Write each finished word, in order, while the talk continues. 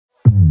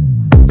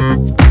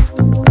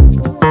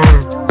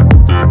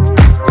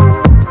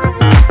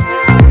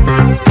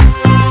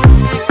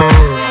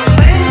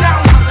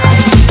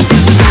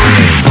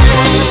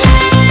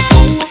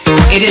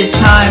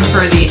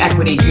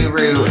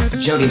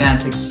Jody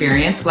Vance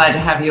Experience. Glad to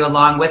have you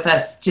along with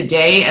us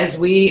today as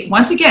we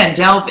once again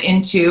delve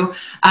into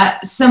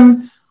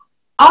some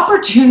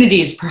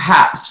opportunities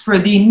perhaps for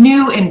the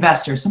new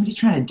investor, somebody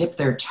trying to dip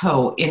their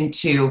toe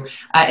into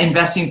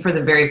investing for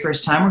the very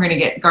first time. We're going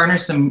to garner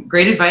some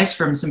great advice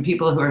from some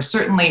people who are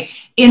certainly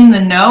in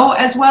the know,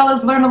 as well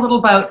as learn a little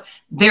about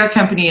their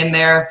company and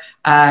their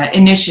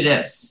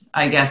initiatives,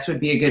 I guess would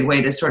be a good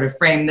way to sort of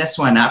frame this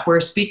one up. We're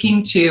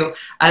speaking to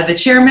the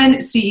chairman,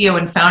 CEO,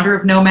 and founder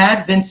of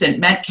Nomad, Vincent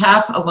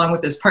Metcalf, along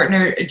with his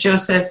partner,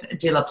 Joseph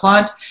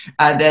Delaplante,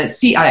 the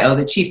CIO,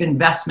 the Chief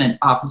Investment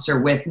Officer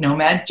with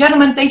Nomad.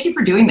 Gentlemen, thank you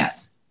for doing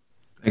this.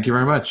 Thank you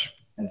very much.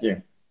 Thank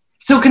you.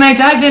 So can I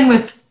dive in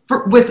with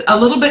a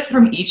little bit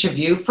from each of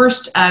you?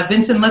 First,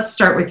 Vincent, let's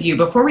start with you.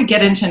 Before we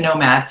get into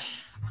Nomad,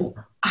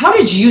 how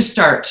did you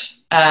start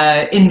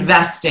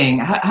investing?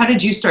 How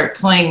did you start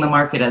playing the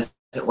market, as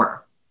it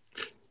were?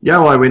 Yeah,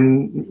 well,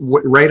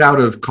 right out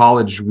of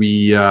college,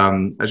 we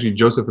actually,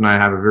 Joseph and I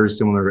have a very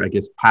similar, I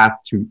guess, path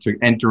to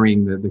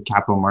entering the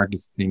capital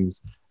markets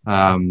things.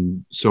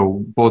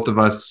 So both of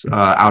us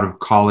out of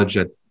college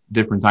at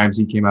different times.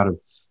 He came out of,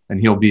 and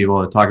he'll be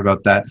able to talk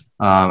about that,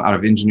 out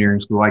of engineering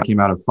school. I came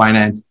out of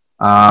finance.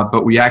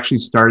 But we actually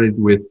started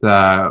with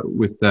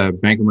the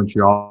Bank of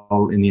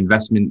Montreal in the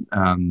investment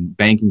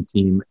banking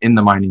team in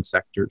the mining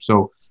sector.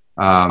 So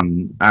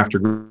after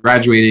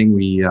graduating,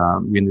 we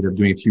ended up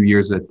doing a few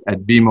years at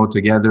BMO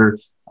together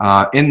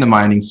in the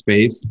mining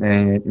space,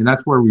 and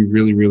that's where we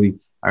really,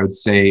 I would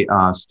say,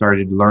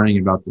 started learning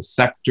about the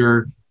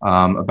sector,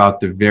 about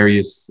the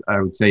various,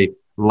 I would say,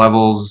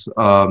 levels,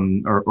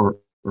 or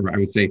I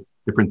would say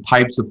different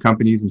types of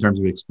companies in terms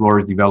of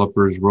explorers,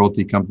 developers,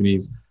 royalty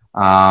companies.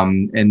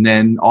 And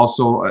then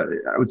also,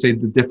 I would say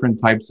the different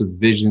types of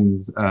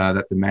visions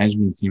that the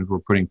management teams were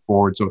putting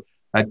forward. So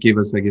that gave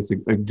us, I guess, a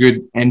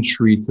good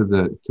entry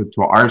to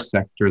our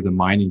sector, the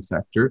mining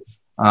sector.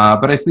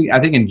 But I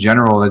think in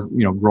general, as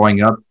you know,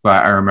 growing up,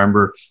 I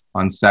remember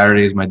on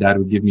Saturdays my dad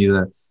would give me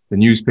the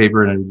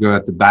newspaper, and I would go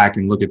at the back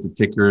and look at the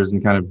tickers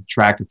and kind of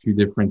track a few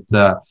different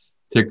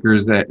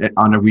tickers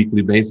on a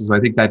weekly basis. So I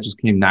think that just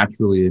came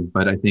naturally.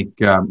 But I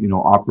think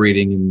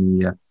operating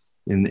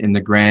in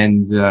the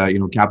grand,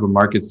 capital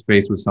market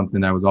space was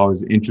something that was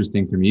always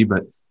interesting to me,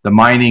 but the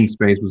mining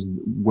space was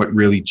what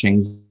really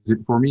changed it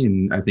for me.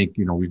 And I think,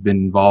 we've been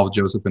involved,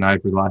 Joseph and I,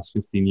 for the last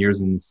 15 years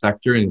in the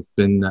sector, and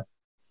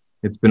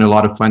it's been a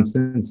lot of fun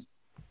since.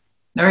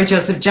 All right,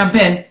 Joseph, jump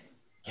in.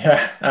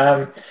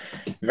 Yeah,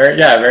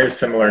 very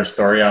similar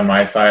story on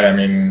my side. I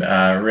mean,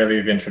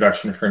 really the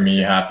introduction for me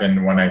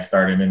happened when I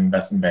started in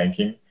investment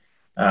banking.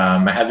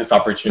 I had this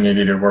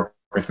opportunity to work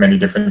with many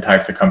different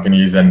types of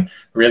companies and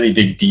really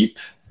dig deep,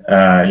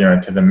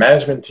 into the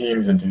management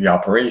teams, into the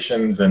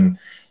operations, and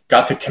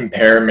got to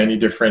compare many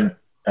different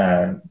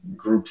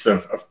groups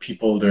of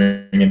people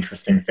doing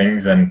interesting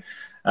things. And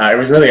it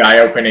was really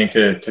eye-opening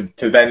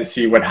to then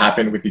see what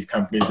happened with these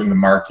companies in the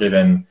market,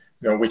 and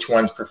which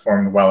ones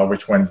performed well,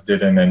 which ones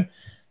didn't. And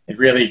it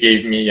really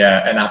gave me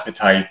an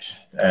appetite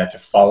to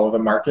follow the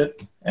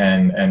market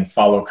and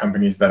follow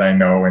companies that I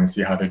know and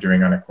see how they're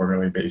doing on a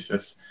quarterly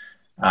basis.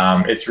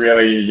 It's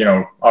really,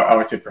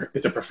 obviously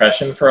it's a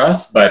profession for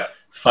us, but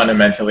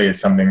fundamentally it's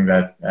something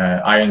that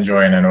I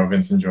enjoy, and I know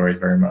Vince enjoys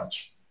very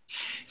much.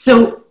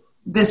 So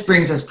this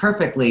brings us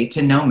perfectly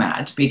to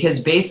Nomad, because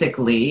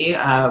basically,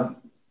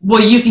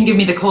 you can give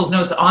me the Coles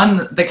Notes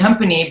on the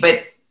company,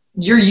 but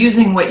you're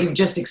using what you've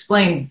just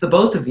explained, the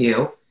both of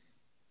you,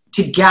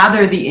 to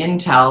gather the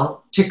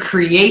intel to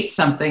create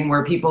something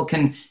where people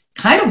can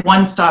kind of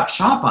one-stop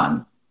shop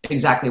on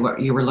exactly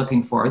what you were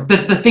looking for.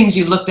 The things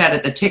you looked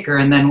at the ticker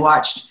and then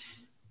watched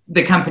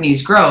the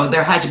companies grow,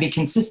 there had to be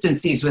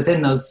consistencies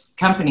within those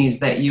companies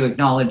that you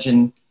acknowledge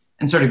and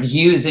sort of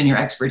use in your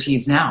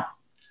expertise now.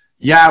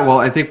 Yeah, well,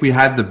 I think we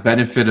had the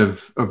benefit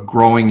of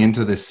growing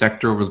into this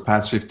sector over the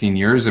past 15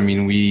 years. I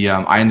mean,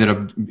 I ended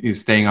up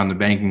staying on the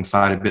banking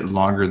side a bit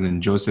longer than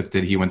Joseph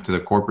did. He went to the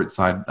corporate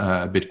side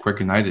a bit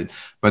quicker than I did.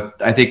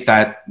 But I think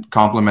that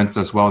complements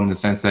us well in the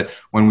sense that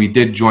when we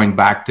did join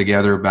back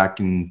together back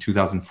in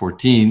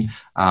 2014,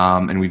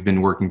 and we've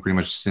been working pretty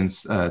much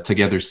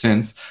together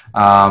since,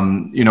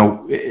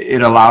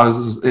 it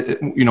allows,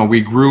 we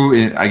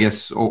grew, I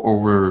guess,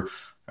 over,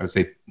 I would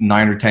say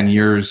 9 or 10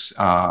 years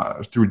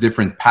through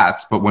different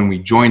paths. But when we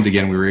joined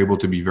again, we were able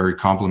to be very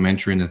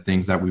complementary in the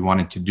things that we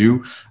wanted to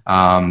do,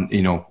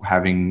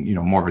 having,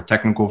 more of a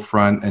technical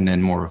front and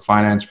then more of a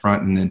finance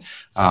front. And then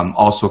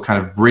also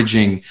kind of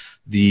bridging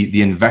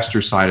the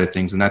investor side of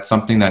things. And that's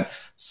something that,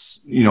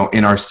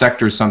 in our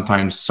sector,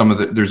 sometimes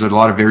there's a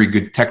lot of very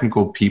good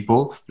technical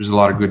people. There's a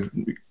lot of good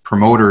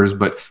promoters,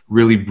 but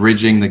really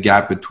bridging the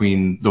gap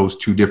between those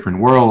two different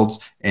worlds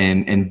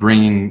and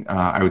bringing,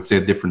 I would say,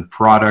 a different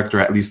product, or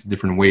at least a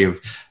different way of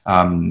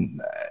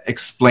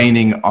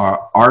explaining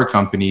our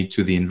company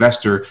to the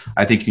investor.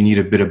 I think you need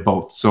a bit of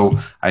both. So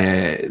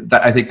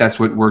I think that's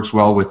what works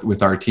well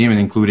with our team, and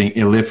including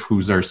Elif,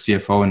 who's our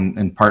CFO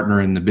and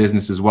partner in the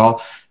business as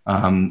well.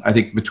 I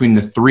think between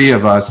the three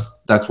of us,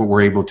 that's what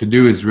we're able to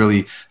do, is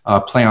really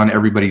play on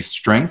everybody's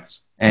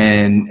strengths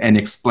and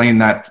explain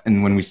that.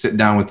 And when we sit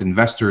down with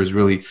investors,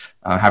 really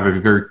have a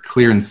very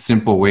clear and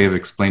simple way of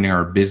explaining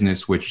our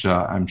business, which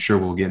I'm sure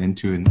we'll get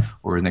into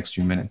over the next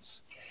few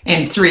minutes.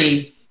 In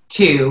 3,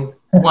 2,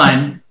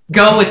 1,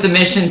 go with the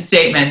mission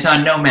statement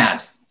on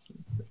Nomad.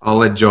 I'll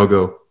let Joe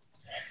go.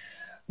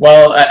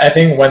 Well, I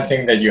think one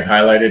thing that you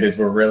highlighted is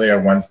we're really a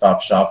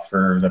one-stop shop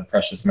for the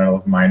precious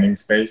metals mining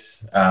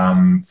space.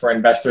 For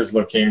investors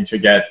looking to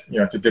get,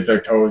 to dip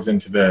their toes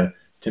into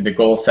the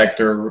gold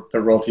sector,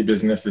 the royalty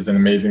business is an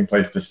amazing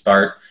place to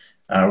start.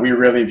 We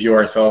really view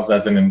ourselves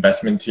as an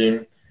investment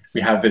team.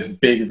 We have this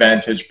big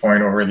vantage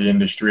point over the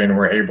industry, and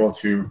we're able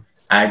to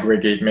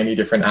aggregate many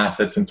different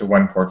assets into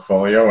one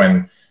portfolio.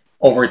 And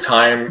over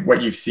time,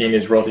 what you've seen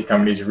is royalty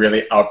companies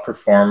really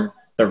outperform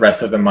the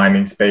rest of the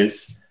mining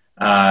space.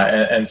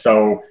 And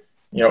so,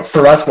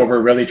 for us, what we're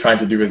really trying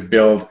to do is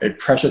build a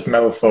precious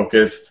metal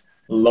focused,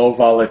 low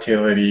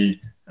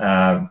volatility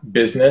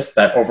business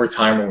that over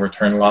time will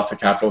return lots of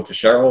capital to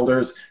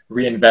shareholders,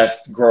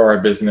 reinvest, grow our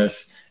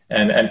business,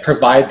 and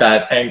provide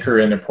that anchor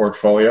in a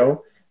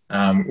portfolio,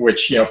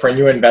 which, for a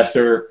new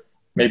investor,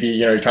 maybe,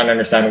 you're trying to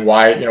understand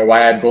why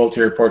add gold to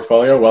your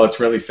portfolio. Well, it's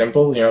really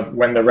simple.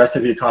 When the rest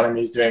of the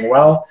economy is doing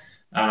well,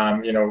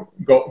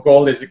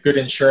 gold is a good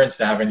insurance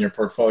to have in your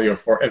portfolio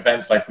for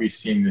events like we've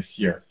seen this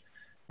year.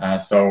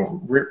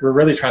 So we're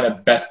really trying to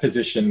best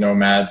position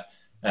Nomad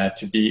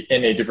to be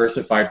in a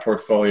diversified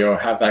portfolio,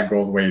 have that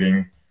gold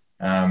weighting,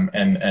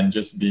 and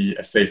just be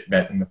a safe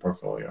bet in the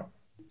portfolio.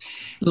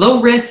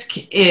 Low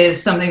risk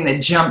is something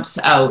that jumps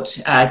out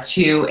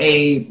to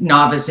a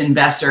novice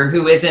investor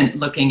who isn't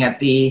looking at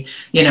the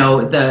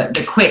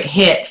quick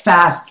hit,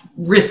 fast,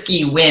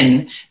 risky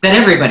win that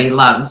everybody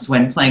loves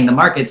when playing the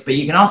markets. But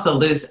you can also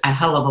lose a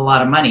hell of a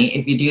lot of money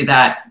if you do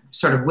that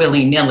sort of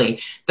willy-nilly.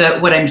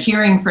 What I'm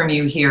hearing from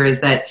you here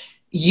is that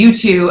you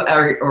two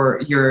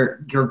or your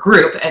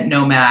group at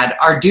Nomad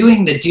are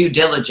doing the due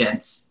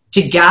diligence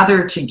to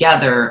gather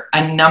together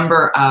a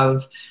number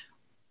of,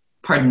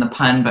 pardon the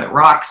pun, but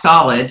rock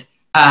solid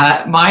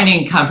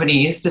mining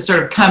companies to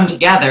sort of come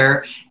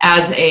together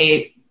as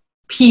a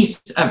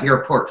piece of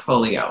your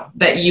portfolio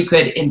that you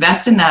could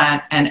invest in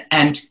that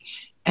and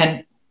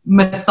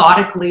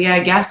methodically,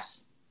 I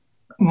guess,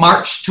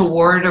 march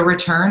toward a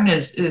return.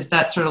 Is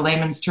that sort of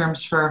layman's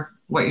terms for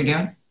what you're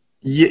doing?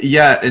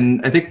 Yeah,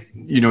 and I think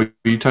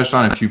you touched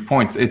on a few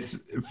points.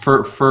 It's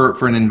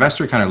for an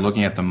investor kind of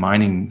looking at the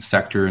mining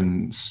sector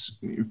and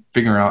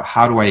figuring out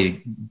how do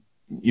I,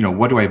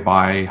 what do I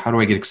buy? How do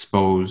I get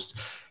exposed?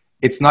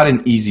 It's not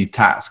an easy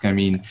task. I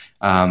mean,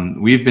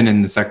 we've been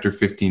in the sector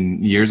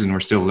 15 years and we're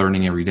still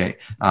learning every day.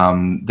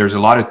 There's a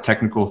lot of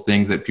technical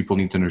things that people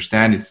need to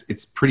understand.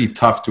 It's pretty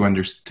tough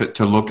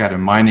to look at a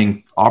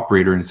mining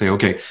operator and say,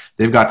 okay,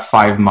 they've got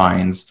 5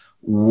 mines.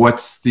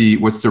 What's the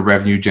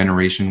revenue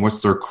generation? What's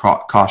their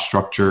cost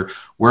structure?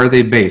 Where are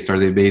they based? Are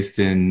they based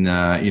in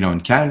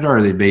in Canada?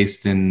 Are they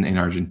based in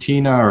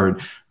Argentina or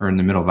in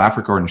the middle of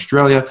Africa or in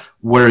Australia?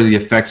 What are the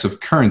effects of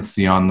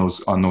currency on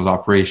those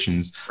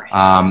operations?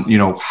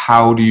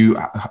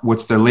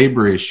 What's their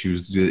labor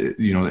issues?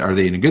 Are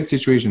they in a good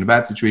situation, a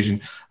bad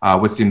situation?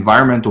 What's the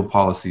environmental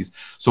policies?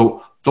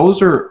 So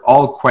those are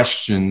all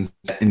questions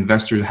that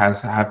investors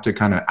have to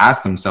kind of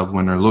ask themselves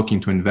when they're looking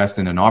to invest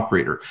in an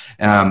operator.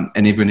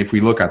 And even if we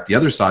look at the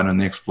other side on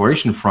the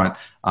exploration front,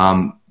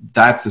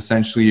 that's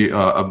essentially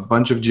a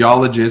bunch of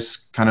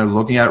geologists kind of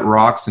looking at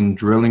rocks and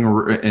drilling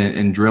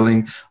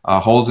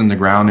holes in the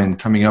ground and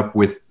coming up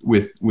with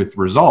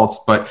results.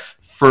 But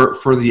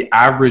for the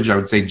average, I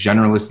would say,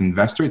 generalist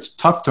investor, it's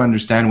tough to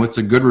understand what's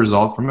a good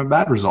result from a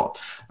bad result.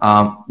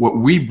 What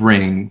we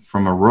bring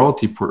from a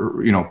royalty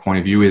point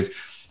of view is,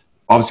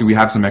 obviously, we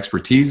have some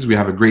expertise. We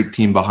have a great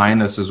team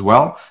behind us as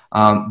well.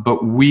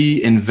 But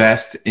we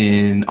invest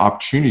in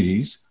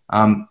opportunities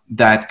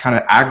that kind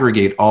of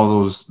aggregate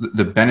all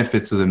the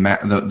benefits of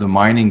the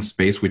mining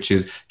space, which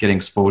is getting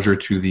exposure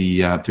to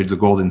the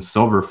gold and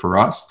silver for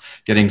us,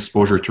 getting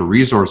exposure to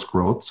resource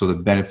growth, so the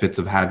benefits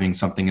of having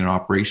something in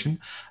operation.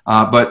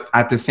 But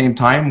at the same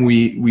time,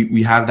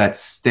 we have that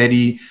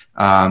steady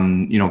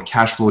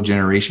cash flow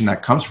generation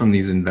that comes from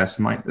these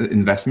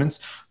investments.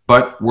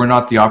 But we're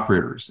not the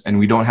operators, and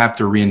we don't have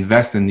to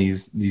reinvest in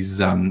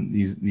these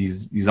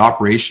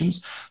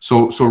operations.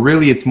 So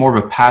really, it's more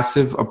of a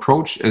passive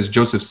approach. As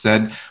Joseph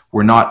said,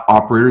 we're not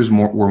operators.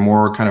 We're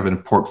more kind of a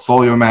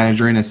portfolio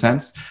manager in a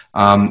sense.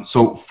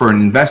 So for an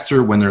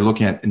investor, when they're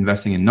looking at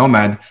investing in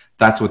Nomad,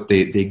 that's what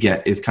they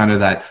get, is kind of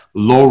that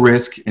low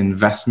risk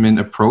investment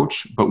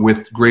approach, but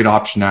with great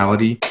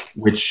optionality,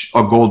 which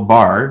a gold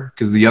bar,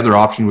 because the other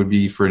option would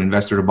be for an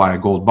investor to buy a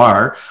gold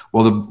bar.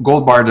 Well, the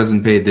gold bar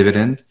doesn't pay a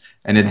dividend.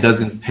 And it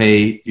doesn't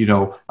pay,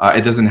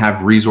 it doesn't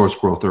have resource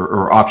growth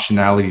or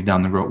optionality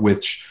down the road,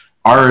 which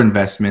our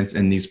investments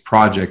in these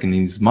projects and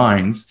these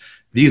mines,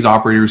 these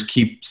operators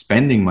keep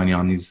spending money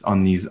on these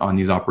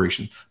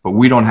operations, but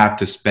we don't have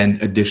to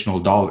spend additional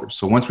dollars.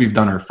 So once we've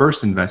done our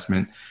first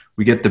investment,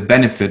 we get the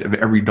benefit of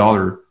every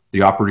dollar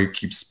the operator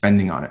keeps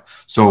spending on it.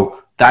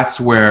 So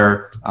that's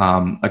where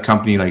a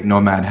company like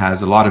Nomad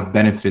has a lot of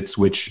benefits,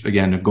 which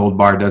again, a Gold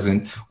Bar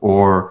doesn't,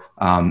 or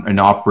an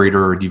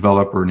operator or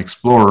developer, an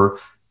explorer.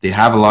 They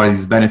have a lot of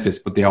these benefits,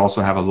 but they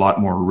also have a lot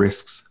more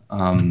risks,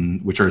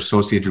 which are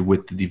associated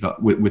with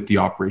the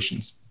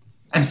operations.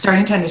 I'm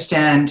starting to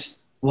understand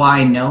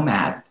why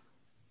Nomad,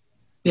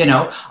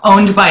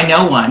 owned by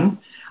no one,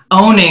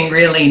 owning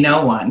really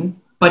no one,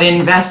 but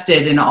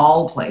invested in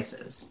all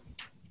places.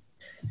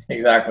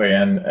 Exactly,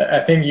 and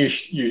I think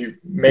you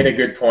made a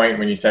good point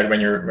when you said when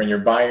you're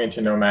buying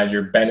into Nomad,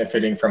 you're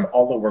benefiting from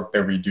all the work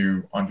that we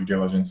do on due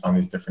diligence on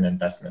these different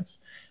investments.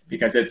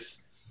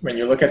 Because when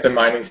you look at the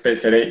mining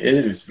space today,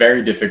 it is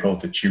very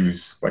difficult to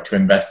choose what to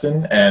invest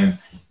in, and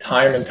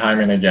time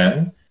and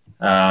again,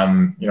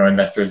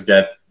 investors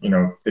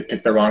they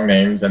pick the wrong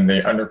names and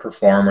they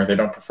underperform or they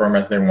don't perform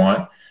as they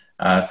want.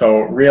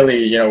 So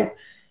really,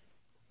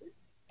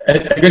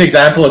 a good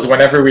example is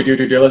whenever we do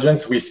due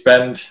diligence, we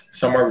spend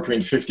somewhere between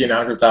 $50,000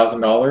 and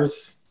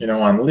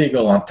 $100,000, on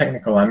legal, on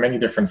technical, on many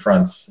different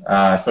fronts.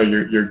 So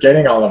you're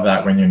getting all of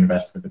that when you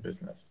invest with the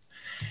business.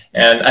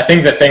 And I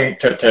think the thing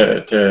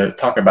to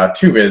talk about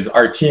too is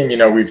our team.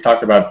 We've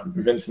talked about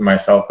Vince and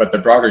myself, but the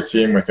broader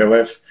team with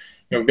Ilif,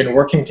 we've been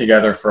working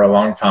together for a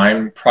long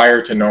time.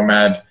 Prior to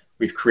Nomad,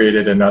 we've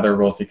created another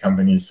royalty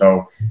company,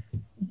 so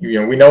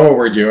we know what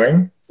we're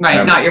doing.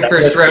 Right, not your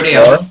first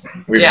rodeo.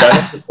 We've done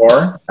it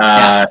before,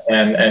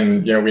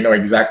 and we know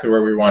exactly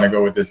where we want to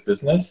go with this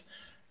business.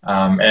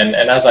 And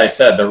as I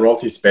said, the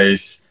royalty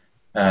space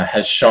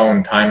has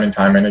shown time and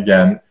time and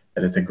again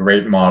that it's a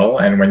great model.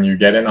 And when you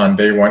get in on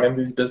day one in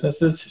these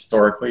businesses,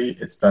 historically,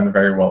 it's done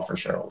very well for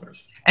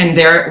shareholders. And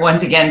there,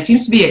 once again,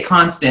 seems to be a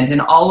constant in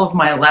all of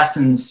my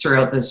lessons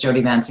throughout this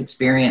Jody Vance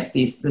experience,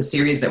 the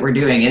series that we're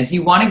doing, is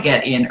you want to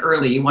get in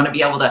early. You want to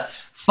be able to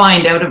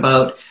find out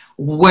about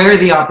where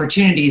the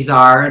opportunities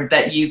are,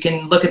 that you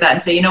can look at that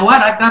and say, you know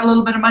what, I've got a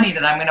little bit of money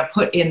that I'm going to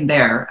put in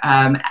there,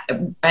 and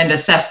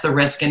assess the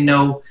risk and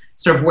know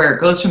sort of where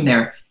it goes from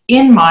there.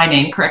 In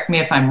mining, correct me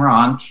if I'm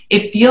wrong,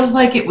 it feels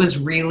like it was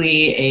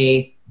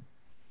really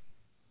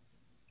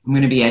I'm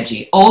going to be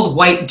edgy, old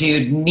white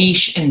dude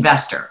niche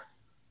investor,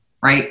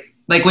 right?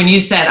 Like when you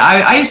said,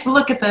 I used to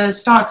look at the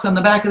stocks on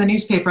the back of the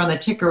newspaper on the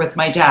ticker with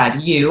my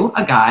dad. You,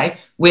 a guy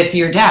with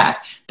your dad.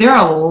 There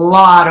are a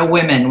lot of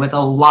women with a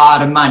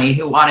lot of money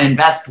who want to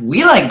invest.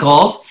 We like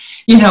gold.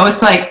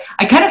 It's like,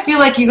 I kind of feel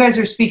like you guys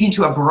are speaking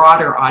to a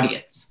broader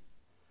audience.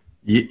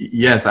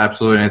 Yes,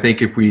 absolutely. And I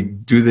think if we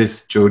do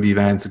this Jody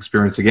Vance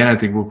experience again, I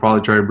think we'll probably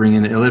try to bring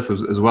in Ilif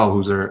as well,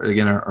 who's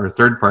our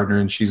third partner,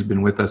 and she's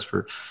been with us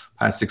for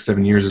past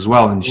 6-7 years as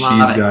well, and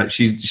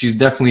she's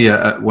definitely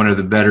one of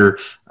the better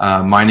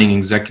mining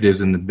executives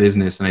in the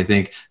business. And I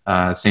think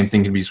same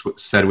thing can be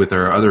said with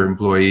our other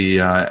employee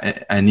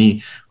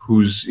Annie,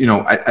 who's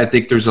I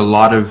think there's a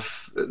lot of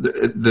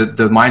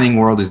the mining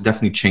world is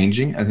definitely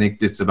changing. I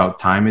think it's about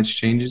time it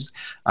changes,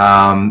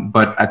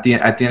 but at the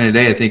end of the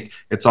day, I think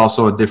it's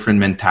also a different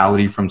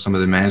mentality from some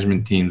of the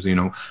management teams.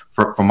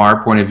 From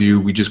our point of view,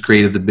 we just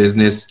created the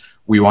business.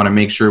 We want to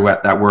make sure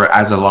that we're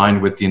as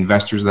aligned with the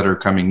investors that are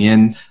coming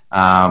in.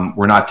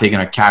 We're not taking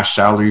a cash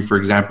salary, for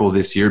example,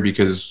 this year,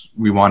 because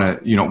we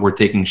want to, we're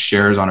taking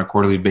shares on a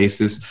quarterly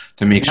basis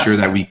to make sure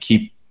that we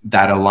keep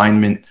that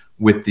alignment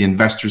with the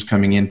investors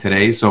coming in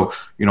today. So,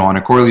 on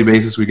a quarterly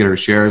basis, we get our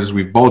shares.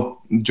 We've both,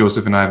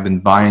 Joseph and I, have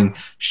been buying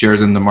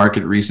shares in the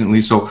market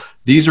recently. So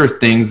these are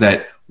things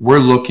that we're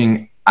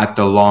looking at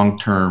the long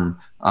term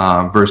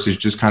versus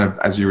just kind of,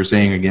 as you were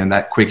saying, again,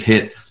 that quick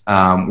hit.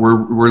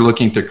 We're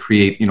looking to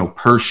create,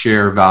 per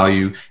share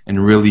value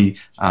and really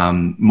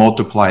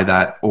multiply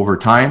that over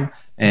time.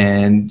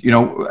 And,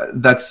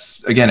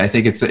 that's, again, I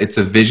think it's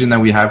a vision that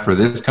we have for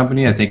this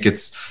company. I think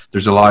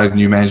there's a lot of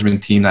new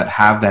management team that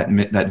have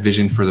that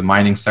vision for the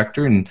mining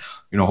sector. And,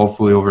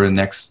 hopefully over the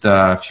next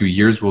few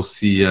years, we'll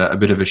see a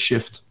bit of a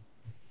shift.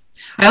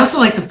 I also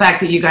like the fact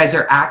that you guys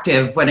are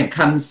active when it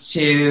comes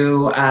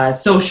to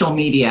social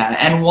media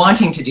and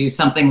wanting to do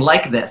something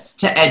like this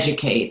to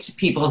educate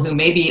people who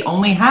maybe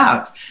only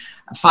have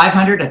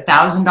 $500,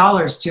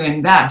 $1,000 to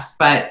invest,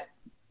 but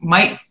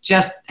might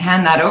just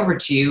hand that over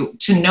to you,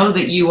 to know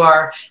that you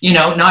are,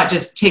 not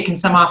just taking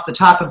some off the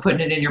top and putting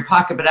it in your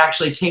pocket, but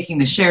actually taking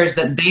the shares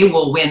that they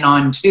will win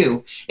on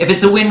too. If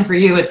it's a win for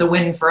you, it's a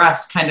win for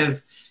us kind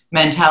of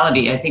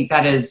mentality. I think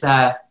that's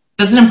an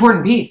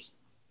important piece.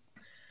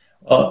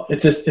 Well,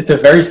 it's a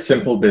very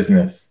simple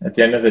business. At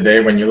the end of the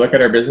day, when you look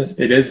at our business,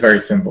 it is very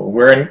simple.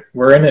 We're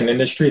in an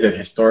industry that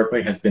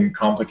historically has been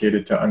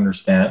complicated to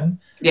understand.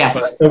 Yes.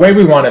 But the way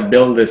we want to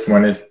build this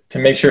one is to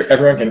make sure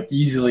everyone can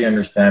easily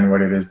understand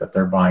what it is that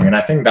they're buying. And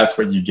I think that's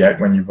what you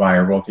get when you buy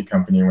a royalty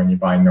company, when you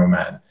buy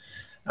Nomad.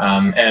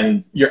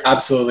 And you're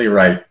absolutely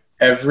right.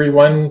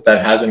 Everyone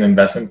that has an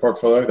investment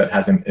portfolio, that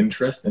has an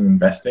interest in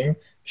investing,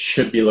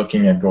 should be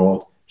looking at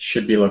gold,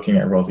 should be looking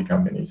at royalty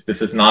companies.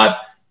 This is not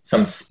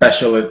some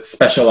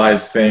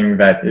specialized thing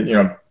that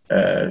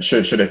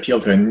should appeal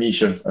to a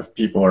niche of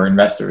people or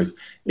investors.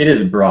 It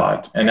is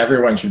broad, and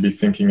everyone should be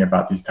thinking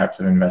about these types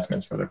of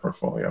investments for their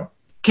portfolio.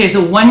 Okay,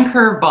 so one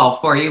curveball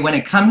for you when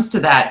it comes to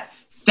that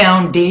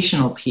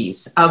foundational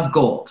piece of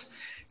gold?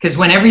 Because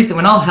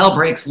when all hell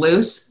breaks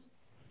loose,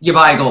 you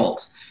buy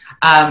gold.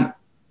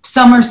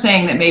 Some are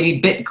saying that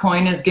maybe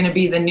Bitcoin is going to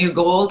be the new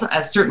gold.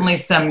 Certainly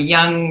some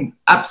young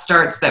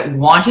upstarts that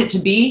want it to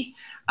be.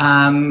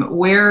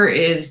 Where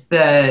is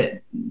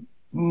the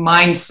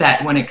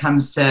mindset when it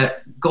comes to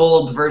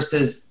gold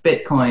versus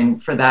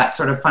Bitcoin for that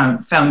sort of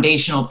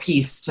foundational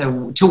piece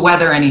to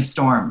weather any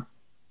storm?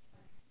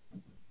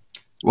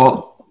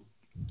 Well,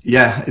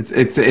 yeah,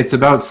 it's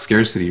about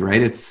scarcity,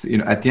 right? It's, you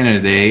know, at the end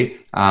of the day,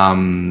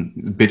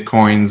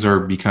 Bitcoins are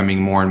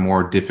becoming more and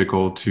more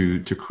difficult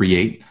to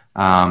create.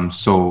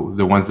 So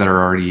the ones that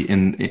are already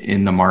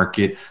in the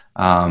market,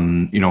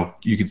 you know,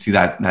 you could see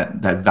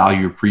that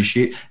value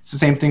appreciate. It's the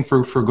same thing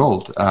for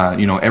gold.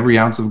 You know, every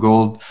ounce of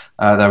gold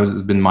that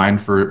has been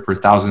mined for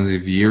thousands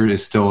of years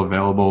is still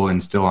available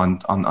and still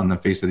on the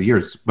face of the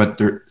earth. But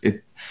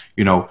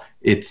you know,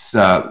 it's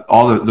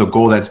all the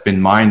gold that's been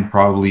mined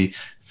probably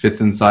fits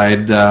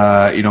inside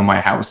you know, my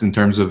house in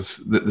terms of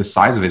the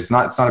size of it. It's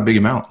not a big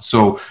amount.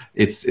 So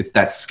it's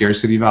that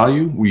scarcity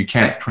value where you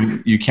can't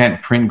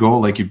print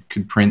gold like you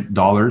could print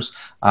dollars.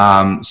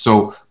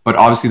 But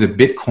obviously the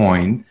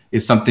Bitcoin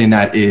is something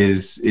that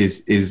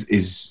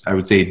is I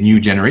would say new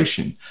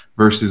generation,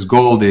 versus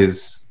gold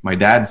is my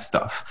dad's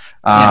stuff.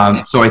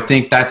 So I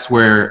think that's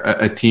where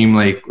a team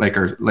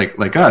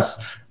like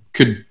us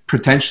could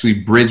potentially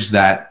bridge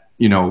that.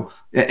 You know,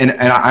 and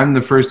I'm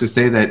the first to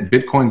say that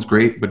Bitcoin's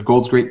great, but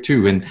gold's great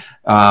too.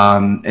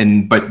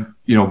 But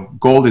you know,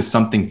 gold is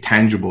something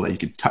tangible that you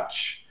could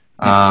touch.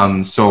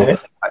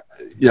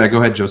 Yeah,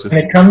 go ahead, Joseph.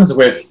 And it comes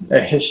with a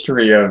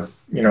history of,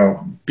 you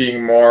know,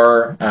 being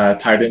more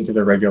tied into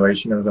the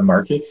regulation of the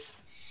markets.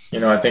 You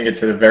know, I think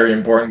it's a very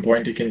important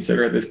point to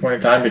consider at this point in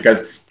time,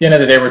 because at the end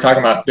of the day, we're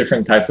talking about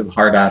different types of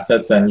hard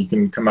assets, and you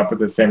can come up with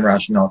the same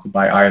rationale to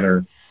buy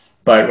either.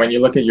 But when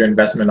you look at your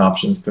investment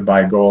options to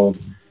buy gold,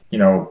 you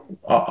know,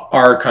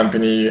 our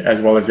company, as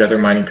well as the other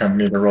mining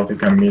company, the royalty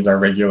companies, are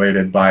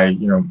regulated by,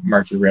 you know,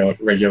 market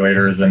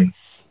regulators. And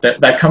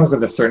that comes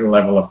with a certain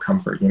level of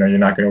comfort. You know, you're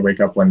not going to wake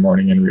up one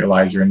morning and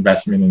realize your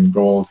investment in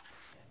gold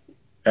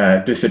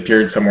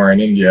disappeared somewhere in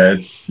India.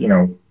 It's, you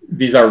know,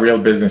 these are real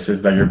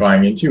businesses that you're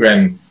buying into,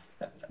 and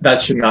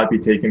that should not be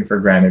taken for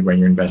granted when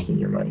you're investing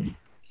your money.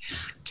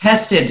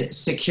 Tested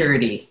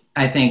security,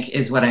 I think,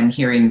 is what I'm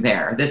hearing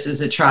there. This is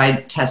a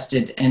tried,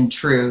 tested, and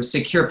true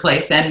secure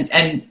place.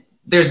 And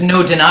there's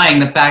no denying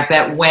the fact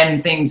that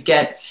when things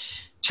get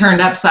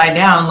turned upside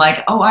down,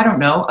 like, oh, I don't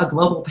know, a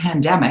global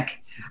pandemic,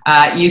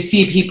 you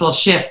see people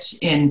shift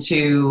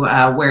into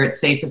where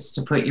it's safest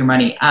to put your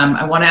money.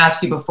 I want to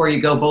ask you before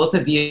you go, both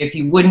of you, if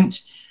you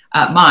wouldn't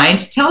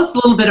mind, tell us a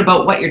little bit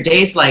about what your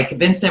day's like.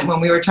 Vincent,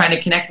 when we were trying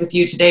to connect with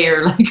you today,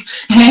 you're like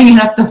hanging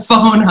up the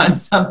phone on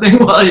something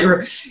while you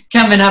were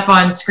coming up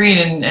on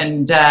screen,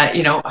 and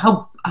you know,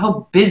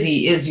 how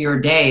busy is your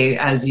day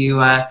as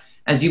you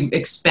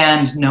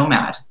expand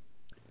Nomad?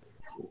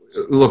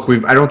 Look,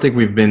 I don't think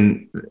we've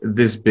been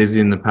this busy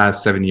in the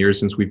past 7 years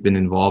since we've been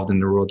involved in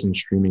the royalty and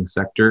streaming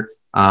sector.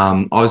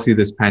 Obviously,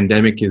 this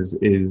pandemic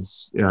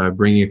is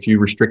bringing a few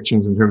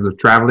restrictions in terms of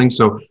traveling.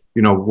 So,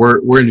 you know,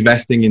 we're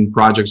investing in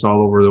projects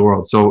all over the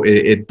world. So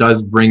it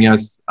does bring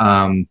us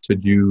to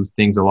do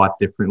things a lot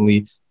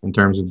differently in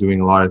terms of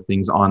doing a lot of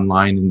things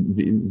online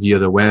and via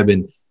the web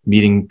and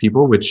meeting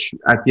people, which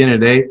at the end of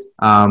the day,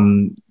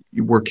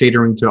 we're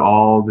catering to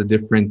all the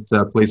different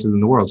places in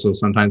the world. So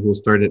sometimes we'll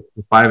start at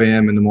 5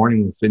 a.m. in the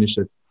morning, we'll finish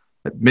at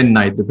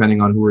midnight,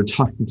 depending on who we're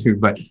talking to.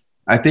 But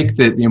I think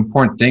that the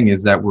important thing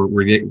is that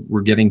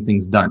we're getting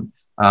things done.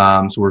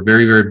 So we're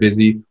very, very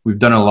busy. We've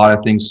done a lot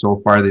of things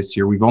so far this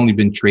year. We've only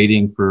been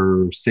trading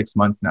for 6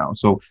 months now.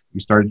 So we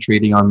started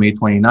trading on May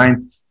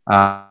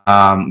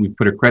 29th. We've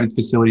put a credit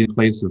facility in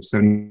place of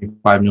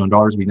 $75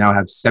 million. We now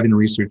have 7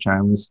 research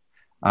analysts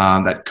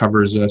that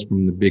covers us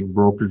from the big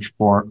brokerage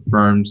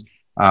firms.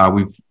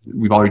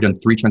 We've already done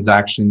 3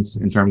 transactions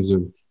in terms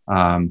of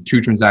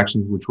 2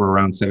 transactions, which were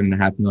around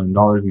 $7.5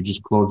 million. We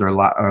just closed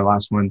our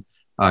last one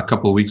a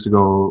couple of weeks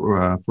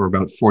ago for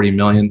about $40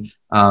 million.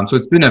 So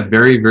it's been a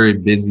very, very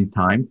busy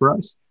time for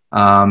us.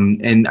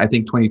 And I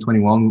think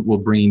 2021 will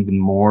bring even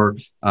more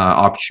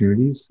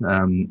opportunities,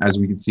 as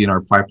we can see in our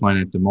pipeline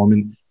at the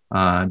moment.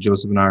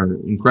 Joseph and I are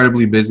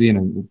incredibly busy, and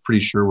I'm pretty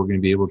sure we're going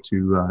to be able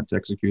to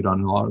execute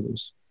on a lot of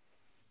those.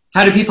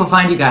 How do people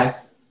find you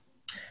guys?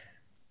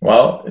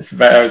 Well,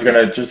 I was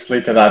going to just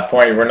lead to that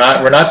point. We're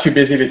not too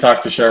busy to talk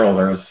to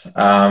shareholders.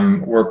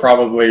 We're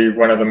probably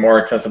one of the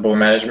more accessible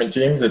management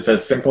teams. It's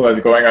as simple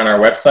as going on our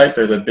website.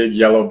 There's a big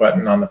yellow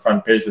button on the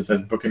front page that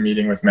says book a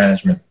meeting with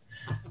management.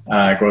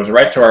 It goes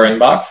right to our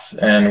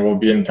inbox, and we'll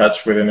be in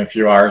touch within a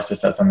few hours to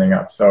set something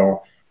up.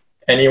 So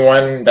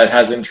anyone that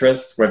has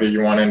interest, whether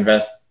you want to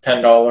invest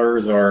 $10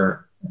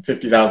 or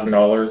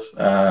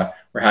 $50,000,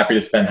 we're happy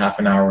to spend half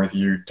an hour with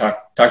you,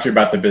 talk to you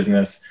about the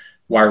business,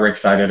 why we're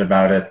excited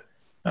about it.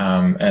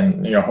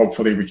 And, you know,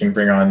 hopefully we can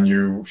bring on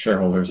new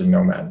shareholders in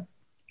Nomad.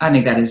 I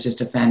think that is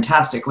just a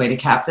fantastic way to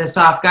cap this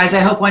off. Guys, I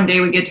hope one day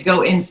we get to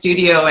go in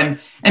studio and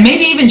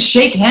maybe even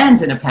shake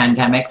hands in a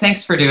pandemic.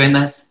 Thanks for doing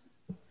this.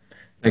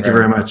 Thank you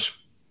very much.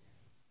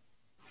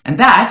 And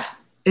that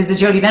is the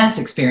Jody Vance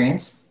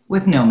experience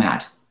with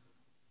Nomad.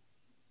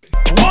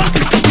 1, 2,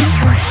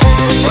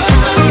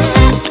 3.